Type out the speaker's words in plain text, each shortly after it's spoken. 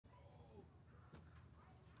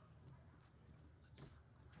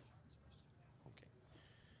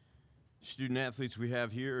student athletes we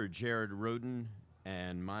have here are Jared Roden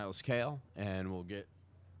and Miles Kale, and we'll get.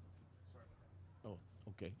 Oh,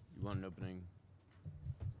 okay. You want an opening?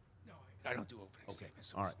 No, I don't do opening Okay.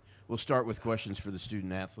 statements. All right. We'll start with questions for the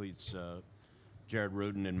student athletes, Jared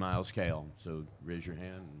Roden and Miles Kale. So raise your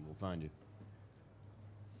hand, and we'll find you.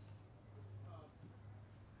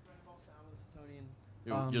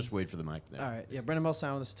 Just wait for the mic there. All right. Yeah, Brendan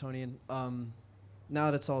Belsound with the Setonian. Now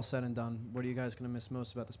that it's all said and done, what are you guys going to miss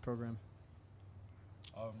most about this program?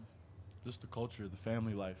 Just the culture, the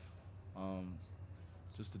family life,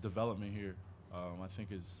 just the development here. I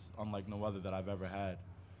think is unlike no other that I've ever had.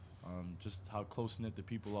 Just how close-knit the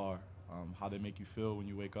people are, how they make you feel when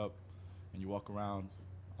you wake up and you walk around.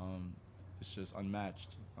 It's just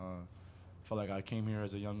unmatched. I felt like I came here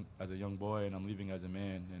as a young boy, and I'm leaving as a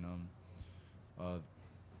man. And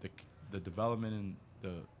the development and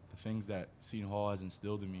the things that Seton Hall has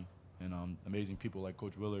instilled in me, and amazing people like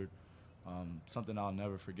Coach Willard, something I'll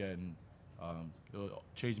never forget, and it'll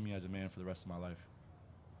change me as a man for the rest of my life.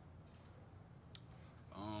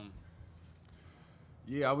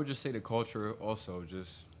 Yeah, I would just say the culture also,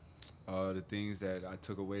 just the things that I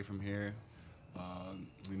took away from here.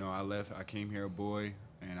 I came here a boy,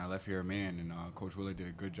 and I left here a man, and Coach Willard did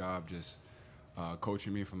a good job just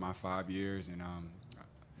coaching me for my 5 years, and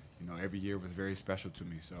every year was very special to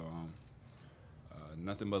me. So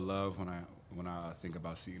nothing but love when I think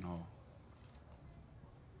about Seton Hall.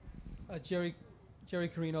 Jerry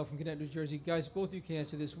Carino from Gannett, New Jersey. Guys, both of you can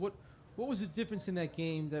answer this. What was the difference in that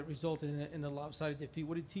game that resulted in a lopsided defeat?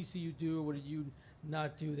 What did TCU do, or what did you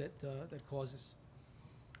not do that caused this?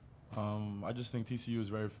 I just think TCU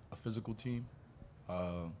is a physical team.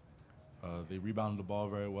 They rebounded the ball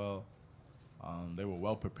very well. They were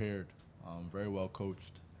well prepared, very well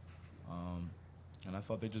coached, and I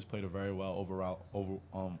thought they just played a very well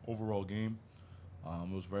overall game.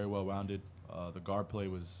 It was very well rounded. The guard play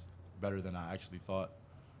was better than I actually thought.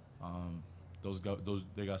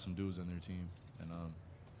 They got some dudes on their team, and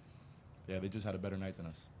they just had a better night than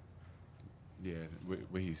us. Yeah,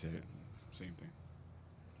 what he said, same thing.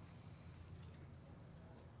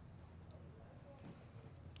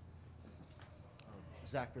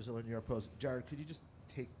 Zach Braziller, New York Post. Jared, could you just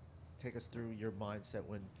take us through your mindset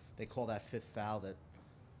when they call that fifth foul? That,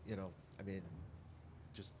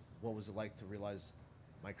 just what was it like to realize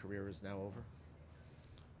my career is now over?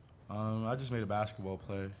 I just made a basketball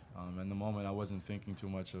play. In the moment, I wasn't thinking too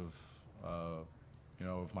much of,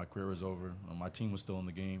 if my career was over. My team was still in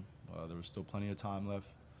the game. There was still plenty of time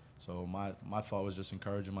left. So my thought was just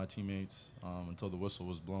encouraging my teammates until the whistle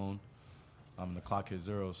was blown. And the clock hit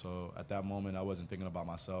 0. So at that moment, I wasn't thinking about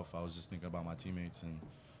myself. I was just thinking about my teammates and,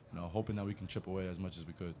 hoping that we can chip away as much as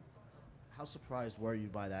we could. How surprised were you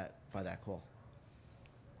by that call?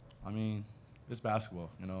 I mean, it's basketball.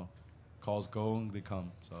 Calls go and they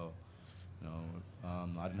come. So,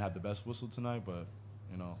 I didn't have the best whistle tonight, but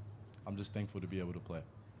I'm just thankful to be able to play.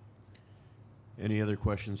 Any other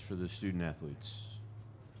questions for the student athletes?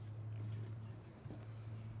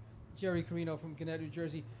 Jerry Carino from Gannett, New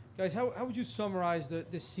Jersey. Guys, how would you summarize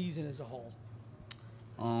this season as a whole?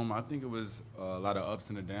 I think it was a lot of ups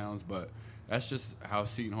and the downs, but that's just how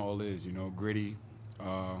Seton Hall is, gritty,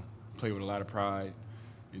 play with a lot of pride.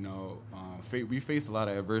 We faced a lot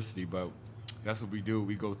of adversity, but that's what we do.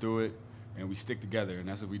 We go through it, and we stick together, and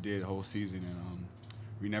that's what we did the whole season. And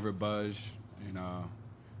we never budged,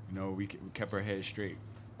 and we kept our heads straight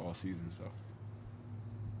all season. So.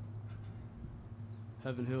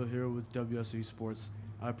 Heaven Hill here with WSU Sports.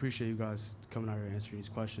 I appreciate you guys coming out here and answering these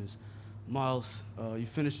questions. Miles, you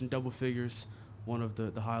finished in double figures, one of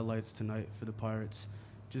the highlights tonight for the Pirates.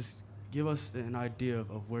 Just give us an idea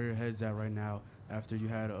of where your head's at right now after you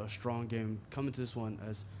had a strong game, coming to this one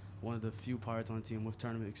as one of the few Pirates on the team with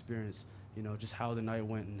tournament experience, just how the night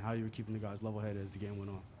went and how you were keeping the guys level-headed as the game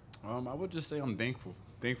went on. I would just say I'm thankful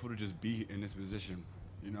to just be in this position.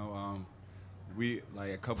 We,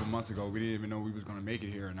 like a couple months ago, we didn't even know we was going to make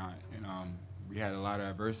it here or not. And we had a lot of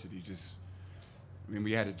adversity.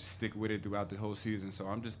 We had to just stick with it throughout the whole season. So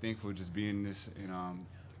I'm just thankful just being this, and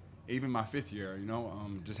even my 5th year,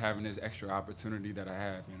 just having this extra opportunity that I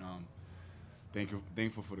have.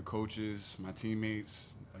 Thankful for the coaches, my teammates.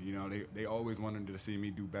 They always wanted to see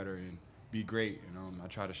me do better and be great. I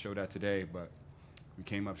tried to show that today, but we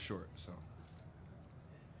came up short. So.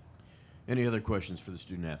 Any other questions for the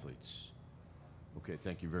student athletes? Okay,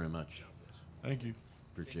 thank you very much. Thank you.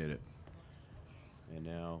 Appreciate it. And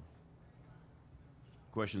now,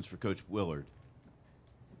 questions for Coach Willard.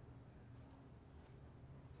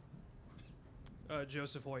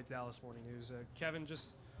 Joseph Hoyt, Dallas Morning News. Kevin,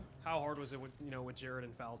 just how hard was it with Jared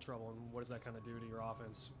in foul trouble, and what does that kind of do to your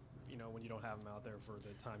offense, when you don't have him out there for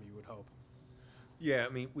the time you would hope? Yeah, I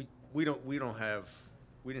mean, we didn't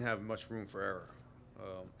have much room for error,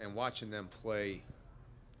 and watching them play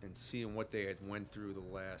and seeing what they had went through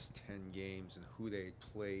the last 10 games and who they had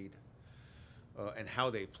played and how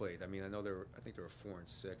they played. I mean, I think they were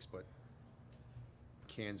 4-6, but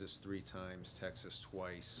Kansas 3 times, Texas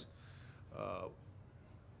twice.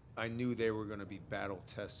 I knew they were going to be battle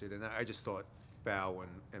tested, and I just thought Bow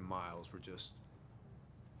and Miles were just,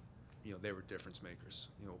 they were difference makers.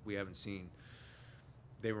 We haven't seen.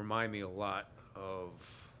 They remind me a lot of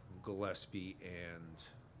Gillespie and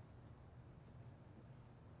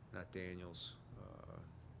not Daniels,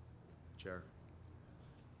 Jared.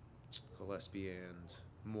 Gillespie and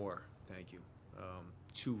Moore. Thank you.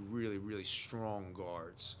 2 really, really strong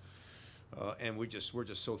guards. And we're just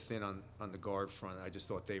so thin on the guard front. I just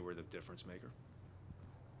thought they were the difference maker.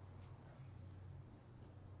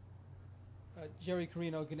 Jerry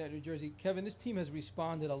Carino, Gannett, New Jersey. Kevin, this team has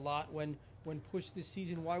responded a lot when pushed this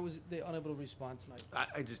season. Why was they unable to respond tonight?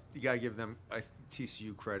 You gotta give them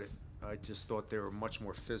TCU credit. I just thought they were much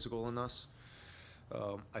more physical than us.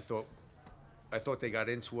 I thought they got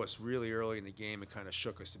into us really early in the game and kind of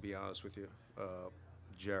shook us, to be honest with you,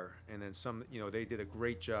 Jer. And then they did a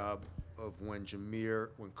great job of when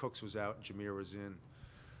Cooks was out and Jameer was in,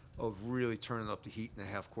 of really turning up the heat in the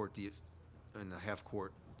half-court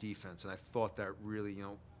defense. And I thought that really,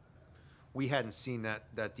 we hadn't seen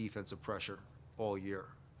that defensive pressure all year.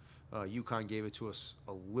 UConn gave it to us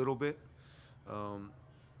a little bit,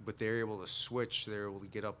 but they're able to switch. They're able to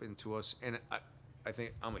get up into us. And I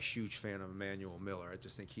think I'm a huge fan of Emmanuel Miller. I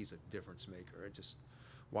just think he's a difference maker.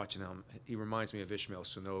 Watching him, he reminds me of Ishmael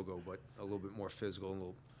Sonogo, but a little bit more physical, and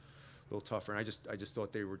a little tougher. And I just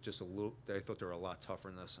thought they were I thought they were a lot tougher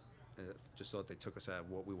than us. And I just thought they took us out of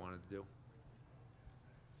what we wanted to do.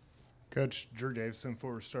 Coach Drew Davison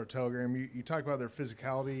for Star Telegram. You talk about their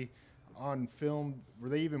physicality on film. Were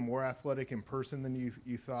they even more athletic in person than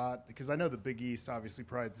you thought? Because I know the Big East obviously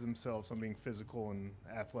prides themselves on being physical and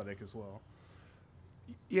athletic as well.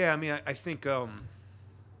 Yeah, I mean, I think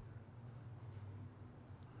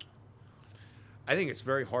it's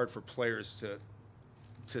very hard for players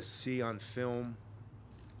to see on film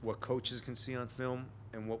what coaches can see on film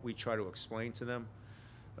and what we try to explain to them.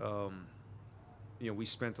 We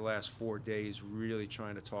spent the last 4 days really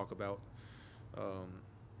trying to talk about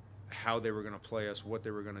how they were going to play us, what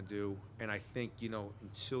they were going to do. And I think,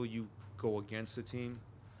 until you go against the team,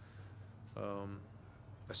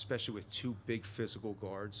 especially with 2 big physical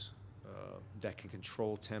guards that can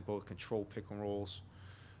control tempo, control pick and rolls,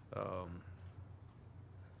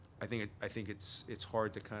 I think it's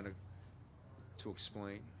hard to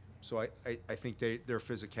explain. So I think their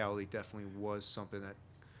physicality definitely was something that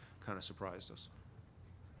kind of surprised us.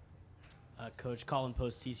 Coach, Colin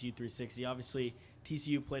Post, TCU 360. Obviously,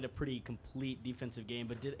 TCU played a pretty complete defensive game,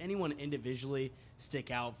 but did anyone individually stick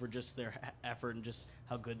out for just their effort and just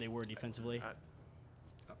how good they were defensively?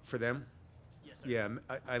 For them? Yes, sir. Yeah,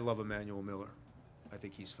 I love Emmanuel Miller. I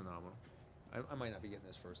think he's phenomenal. I might not be getting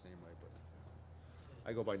his first name right, but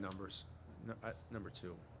I go by numbers. Number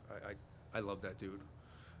 2. I love that dude.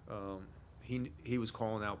 He was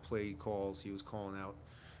calling out play calls. He was calling out.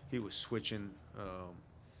 He was switching.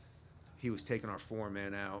 He was taking our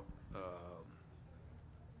 4-man out.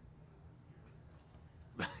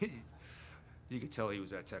 You could tell he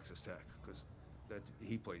was at Texas Tech because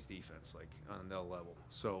he plays defense like on that level.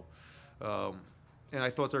 So, and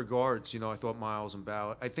I thought their guards. I thought Miles and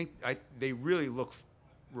Bow. I think they really look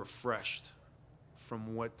refreshed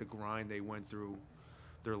from what the grind they went through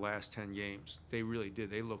their last 10 games. They really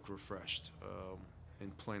did. They looked refreshed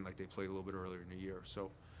and playing like they played a little bit earlier in the year.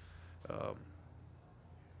 So.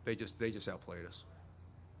 They just outplayed us.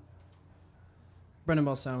 Brendan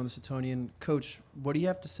Balsamo, the Setonian. Coach, what do you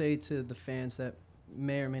have to say to the fans that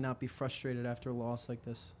may or may not be frustrated after a loss like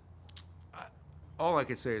this? All I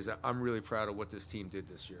can say is that I'm really proud of what this team did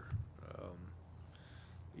this year.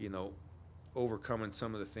 Overcoming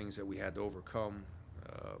some of the things that we had to overcome.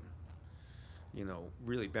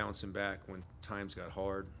 Really bouncing back when times got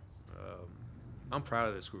hard. I'm proud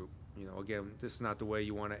of this group. Again, this is not the way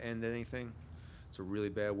you want to end anything. It's a really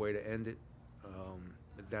bad way to end it.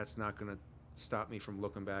 But that's not going to stop me from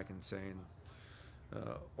looking back and saying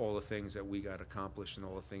all the things that we got accomplished and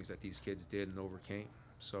all the things that these kids did and overcame.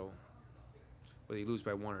 So whether you lose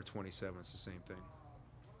by 1 or 27, it's the same thing.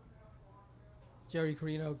 Jerry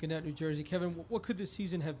Carino, Gannett, New Jersey. Kevin, what could this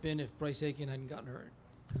season have been if Bryce Aiken hadn't gotten hurt?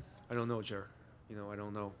 I don't know, Jerry. I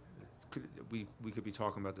don't know. We could be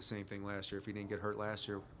talking about the same thing last year. If he didn't get hurt last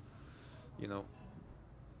year,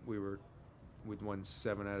 we'd won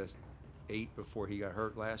 7 out of 8 before he got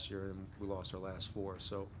hurt last year, and we lost our last 4.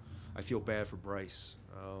 So I feel bad for Bryce.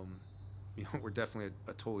 We're definitely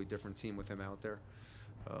a totally different team with him out there.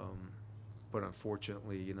 But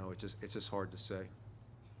unfortunately, it's just hard to say.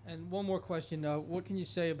 And one more question: what can you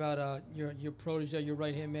say about your protege, your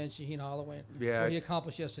right-hand man, Shaheen Holloway? Yeah, What he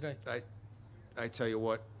accomplished yesterday? I tell you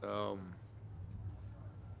what,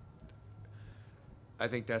 I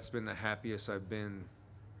think that's been the happiest I've been.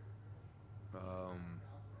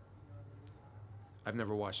 I've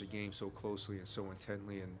never watched a game so closely and so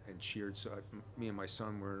intently and cheered. So me and my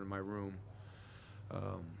son were in my room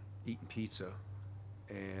eating pizza,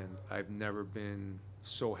 and I've never been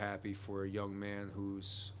so happy for a young man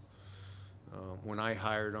who's, when I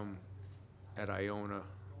hired him at Iona,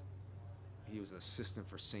 he was an assistant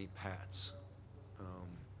for St. Pat's.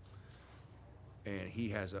 And he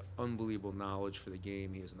has an unbelievable knowledge for the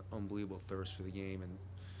game. He has an unbelievable thirst for the game. And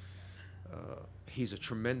he's a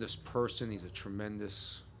tremendous person. He's a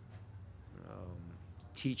tremendous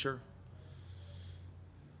teacher.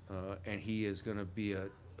 And he is going to be a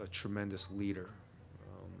tremendous leader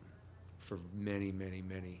for many, many,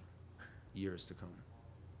 many years to come.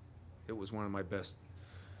 It was one of my best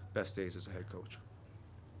days as a head coach.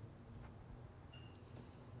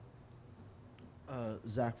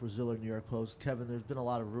 Zach Braziller, New York Post. Kevin, there's been a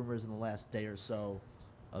lot of rumors in the last day or so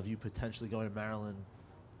of you potentially going to Maryland.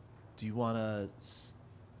 Do you want to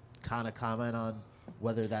kind of comment on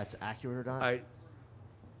whether that's accurate or not?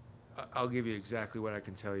 I'll give you exactly what I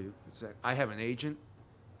can tell you. I have an agent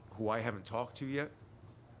who I haven't talked to yet.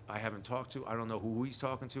 I don't know who he's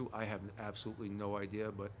talking to. I have absolutely no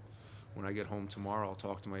idea, but when I get home tomorrow, I'll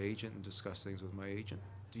talk to my agent and discuss things with my agent.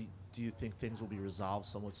 Do you think things will be resolved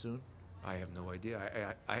somewhat soon? I have no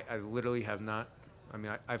idea. I literally have not. I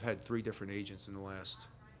mean, I've had 3 different agents in the last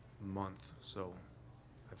month. So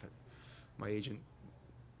I've had my agent,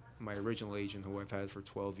 my original agent, who I've had for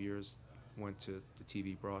 12 years, went to the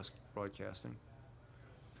TV broadcasting.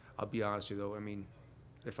 I'll be honest with you, though. I mean,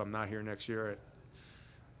 if I'm not here next year,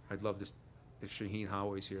 I'd love to. If Shaheen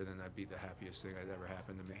Holloway's here, then that'd be the happiest thing that ever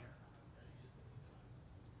happened to me.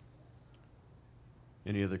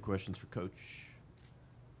 Any other questions for Coach?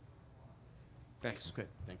 Thanks. Okay,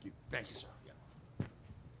 thank you. Thank you, sir.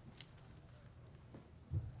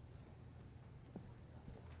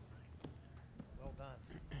 Well done.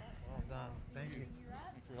 Well done. Thank you.